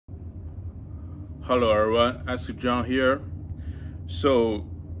Hello everyone, Ask John here. So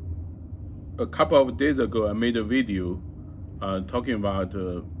a couple of days ago, I made a video talking about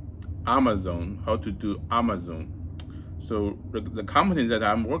Amazon, how to do Amazon. So the company that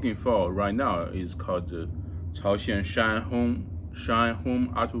I'm working for right now is called Chaoxian Shine Home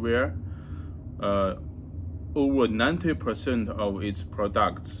Hardware. Over 90% of its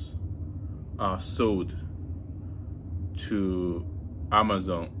products are sold to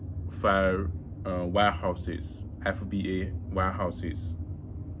Amazon warehouses, FBA warehouses.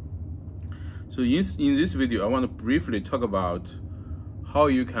 So in this video, I want to briefly talk about how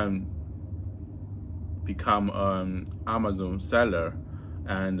you can become an Amazon seller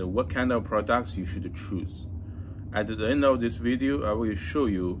and what kind of products you should choose. At the end of this video, I will show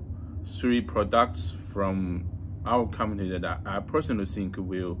you 3 products from our company that I personally think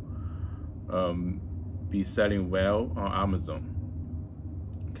will be selling well on Amazon.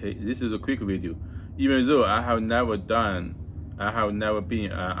 Okay, this is a quick video. Even though I have never been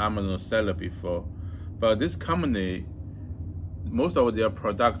an Amazon seller before, but this company, most of their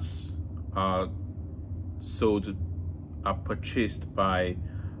products are purchased by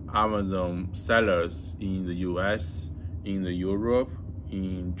Amazon sellers in the US, in Europe,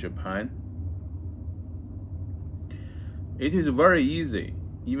 in Japan. It is very easy,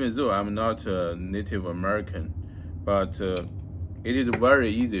 even though I'm not a Native American, but it is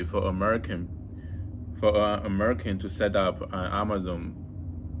very easy for an American to set up an Amazon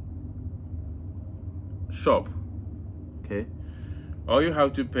shop. Okay, all you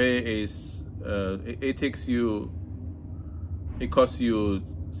have to pay is it costs you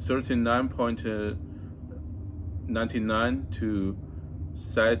 $39.99 to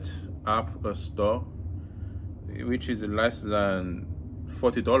set up a store, which is less than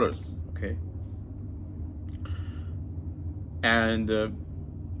 $40. Okay, and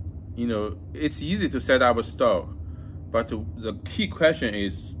it's easy to set up a store, but the key question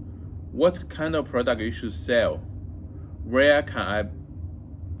is what kind of product you should sell. Where can I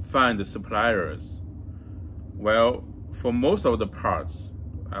find the suppliers? Well, for most of the parts,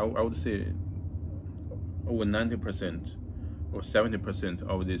 I would say over 90% or 70%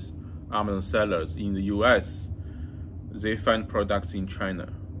 of these Amazon sellers in the US, they find products in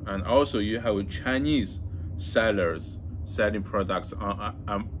China. And also you have Chinese sellers selling products on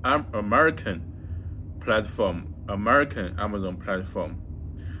American Amazon platform.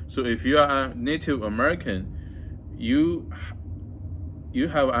 So if you are a Native American, you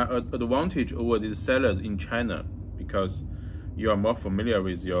have an advantage over these sellers in China because you are more familiar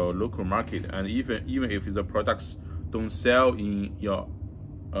with your local market, and even if the products don't sell in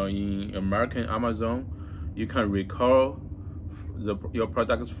in American Amazon, you can recall your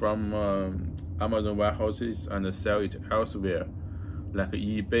products from Amazon warehouses and sell it elsewhere, like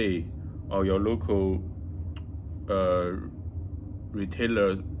eBay or your local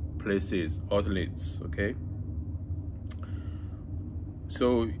retailer places, outlets. Okay.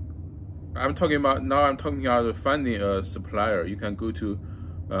 So I'm talking about finding a supplier. You can go to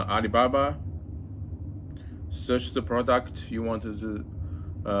Alibaba, search the product you want to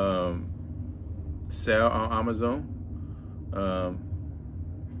sell on Amazon.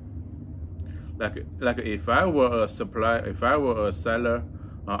 Like if I were a seller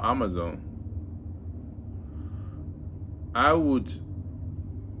on Amazon, I would,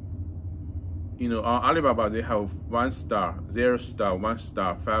 on Alibaba they have 1 star, 0 star, 1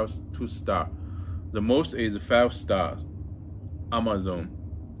 star, 5, 2 star. The most is 5 stars.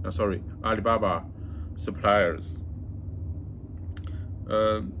 Alibaba suppliers.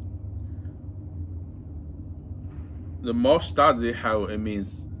 The more stars they have, it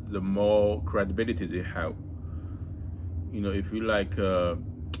means the more credibility they have. If you like,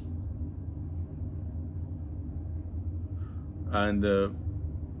 and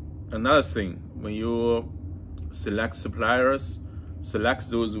another thing, when you select suppliers, select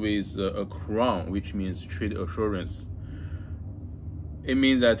those with a crown, which means trade assurance. It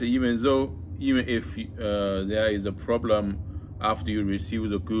means that even if there is a problem after you receive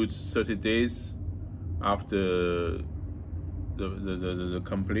the goods 30 days after the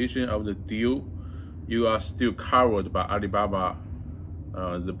completion of the deal, you are still covered by Alibaba,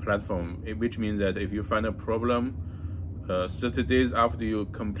 the platform, which means that if you find a problem 30 days after you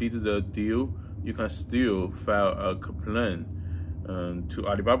complete the deal, you can still file a complaint to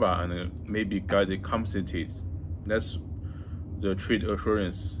Alibaba and maybe get it compensated. That's the trade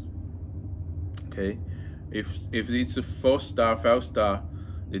assurance. Okay, if it's a 4 star, 5 star,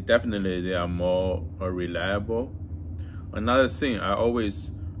 they are more reliable. Another thing, I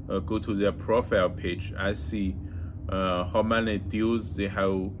always go to their profile page. I see how many deals they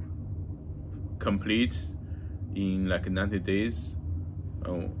have complete in like 90 days.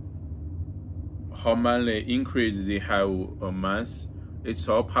 How many inquiries they have a month, it's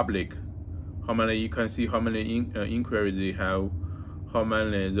all public. How many, you can see how many inquiries they have, how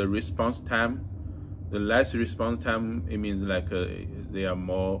many, the response time. The less response time, it means like they are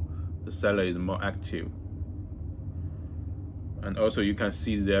more, the seller is more active. And also you can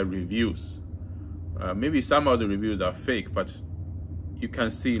see their reviews. Maybe some of the reviews are fake, but you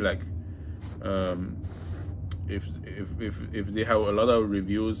can see like if they have a lot of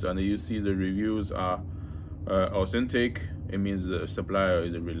reviews and you see the reviews are authentic, it means the supplier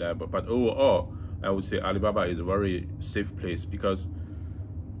is reliable. But overall, I would say Alibaba is a very safe place, because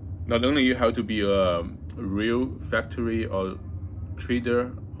not only you have to be a real factory or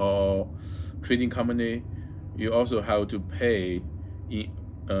trader or trading company, you also have to pay in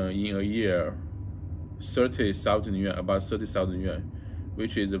a year 30,000 yuan, about 30,000 yuan,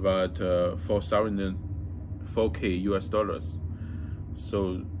 which is about 4K US dollars.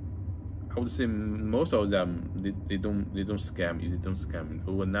 So I would say most of them they don't scam. They don't scam.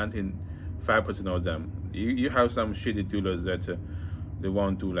 Over 95% of them. You have some shitty dealers that they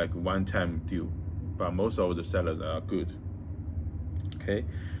want to like one-time deal, but most of the sellers are good. Okay,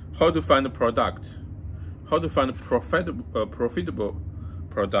 how to find a product? How to find a profitable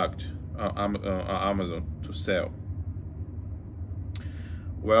product on Amazon to sell?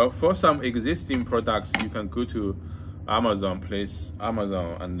 Well, for some existing products, you can go to Amazon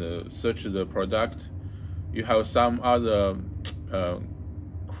and search the product. You have some other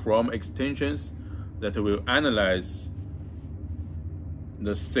Chrome extensions that will analyze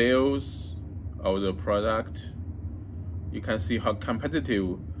the sales of the product. You can see how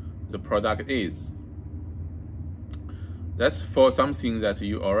competitive the product is. That's for something that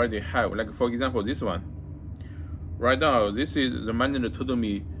you already have. Like for example, this one. Right now, this is the manager told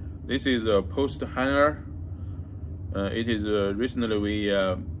me this is a post hanger. It is recently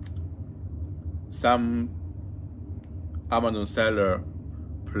some Amazon seller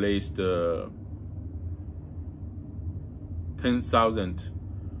placed 10,000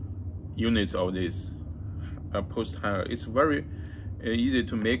 units of this post hanger. It's very easy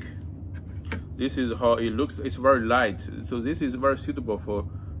to make. This is how it looks. It's very light, so this is very suitable for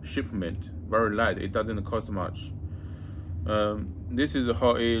shipment. Very light. It doesn't cost much. This is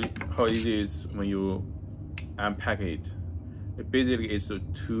how it is when you unpack it. It basically is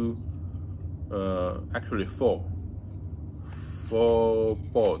actually four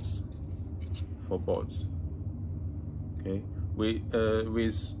boards. Okay, with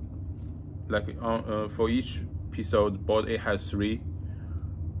like for each piece of the board, it has 3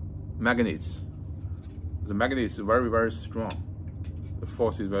 magnets. The magnet is very, very strong. The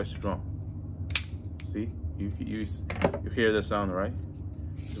force is very strong. See, you hear the sound, right?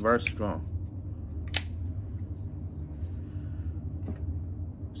 It's very strong.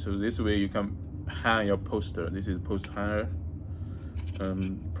 So this way you can hang your poster. This is post hanger.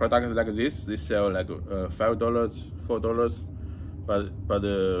 Products like this, they sell like $5, $4, but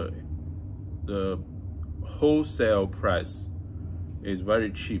the wholesale price is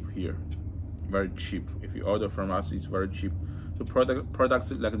very cheap here. Very cheap. If you order from us, it's very cheap. So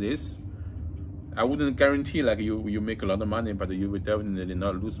products like this, I wouldn't guarantee like you make a lot of money, but you will definitely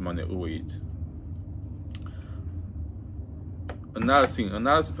not lose money over it. Another thing,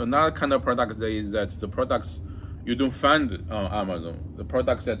 another kind of product is that the products you don't find on Amazon, the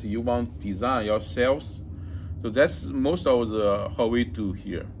products that you want to design yourselves. So that's most of how we do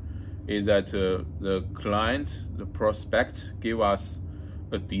here, is that the client, the prospect, give us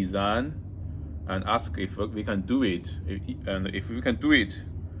a design and ask if we can do it, and if we can do it,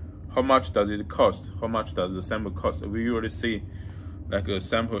 how much does it cost? How much does the sample cost? We usually see like a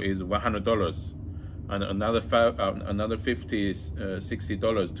sample is $100, and another $50 is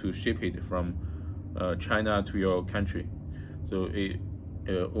 $60 to ship it from China to your country. So in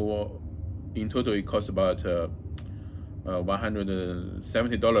total it costs about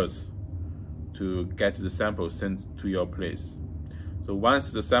 $170 to get the sample sent to your place. So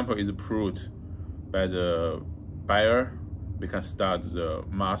once the sample is approved by the buyer, we can start the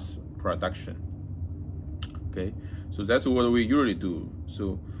mass production. Okay, so that's what we usually do.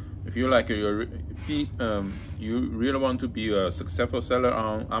 So if you like you really want to be a successful seller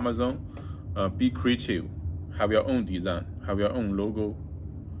on Amazon, be creative, have your own design, have your own logo.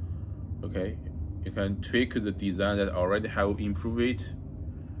 Okay, you can tweak the design that already have improved it.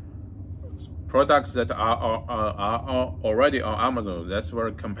 Products that are already on Amazon, that's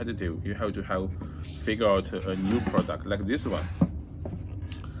very competitive. You have to figure out a new product like this one.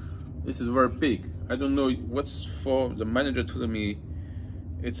 This is very big. I don't know what's for. The manager told me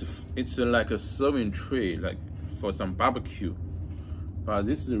it's like a serving tray, like for some barbecue. But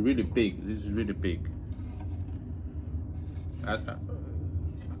this is really big. This is really big.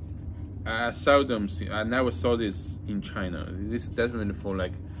 I seldom see. I never saw this in China. This is definitely for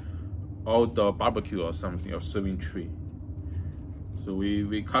like outdoor barbecue or something, or serving tray. So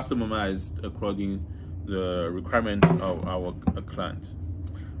we customized according the requirement of our client.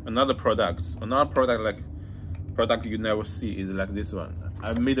 Another product you never see is like this one.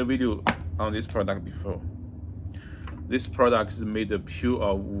 I made a video on this product before. This product is made of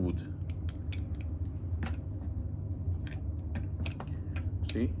pure wood.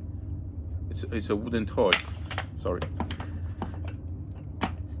 See, it's a wooden toy. Sorry.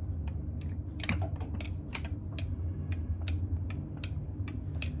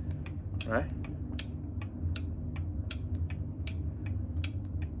 Right.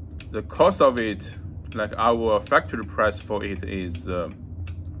 The cost of it, like our factory price for it is $7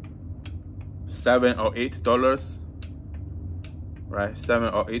 or $8, right?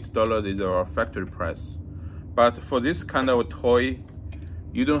 $7 or $8 is our factory price. But for this kind of toy,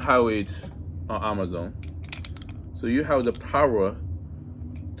 you don't have it on Amazon. So you have the power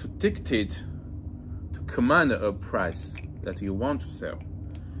to dictate, to command a price that you want to sell.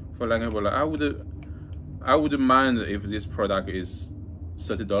 For example, I wouldn't mind if this product is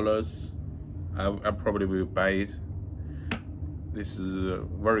 $30. I probably will buy it. This is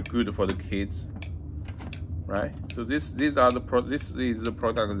very good for the kids, right? So this is the product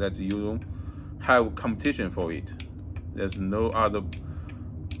that you don't have competition for it. There's no other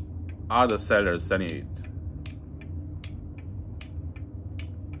sellers selling it.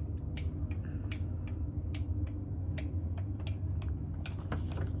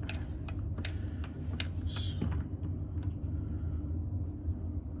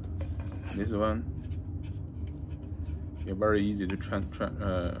 This one, it's very easy to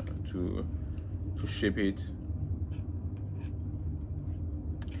ship it.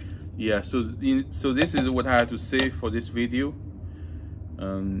 Yeah, so this is what I have to say for this video.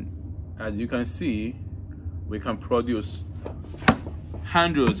 As you can see, we can produce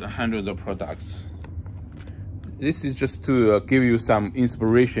hundreds and hundreds of products. This is just to give you some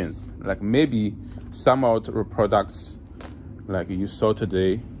inspirations, like maybe some of the products like you see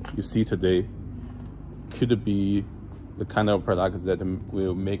today could be the kind of products that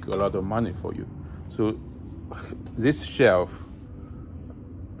will make a lot of money for you. So these shelves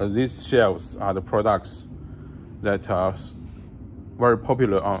are the products that are very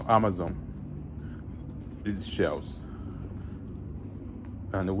popular on Amazon. These shelves,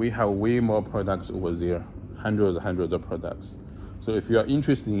 and we have way more products over there, hundreds of products. So if you are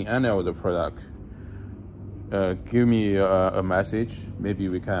interested in any of the product, give me a message. Maybe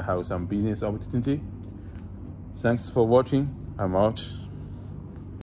we can have some business opportunity. Thanks for watching. I'm out.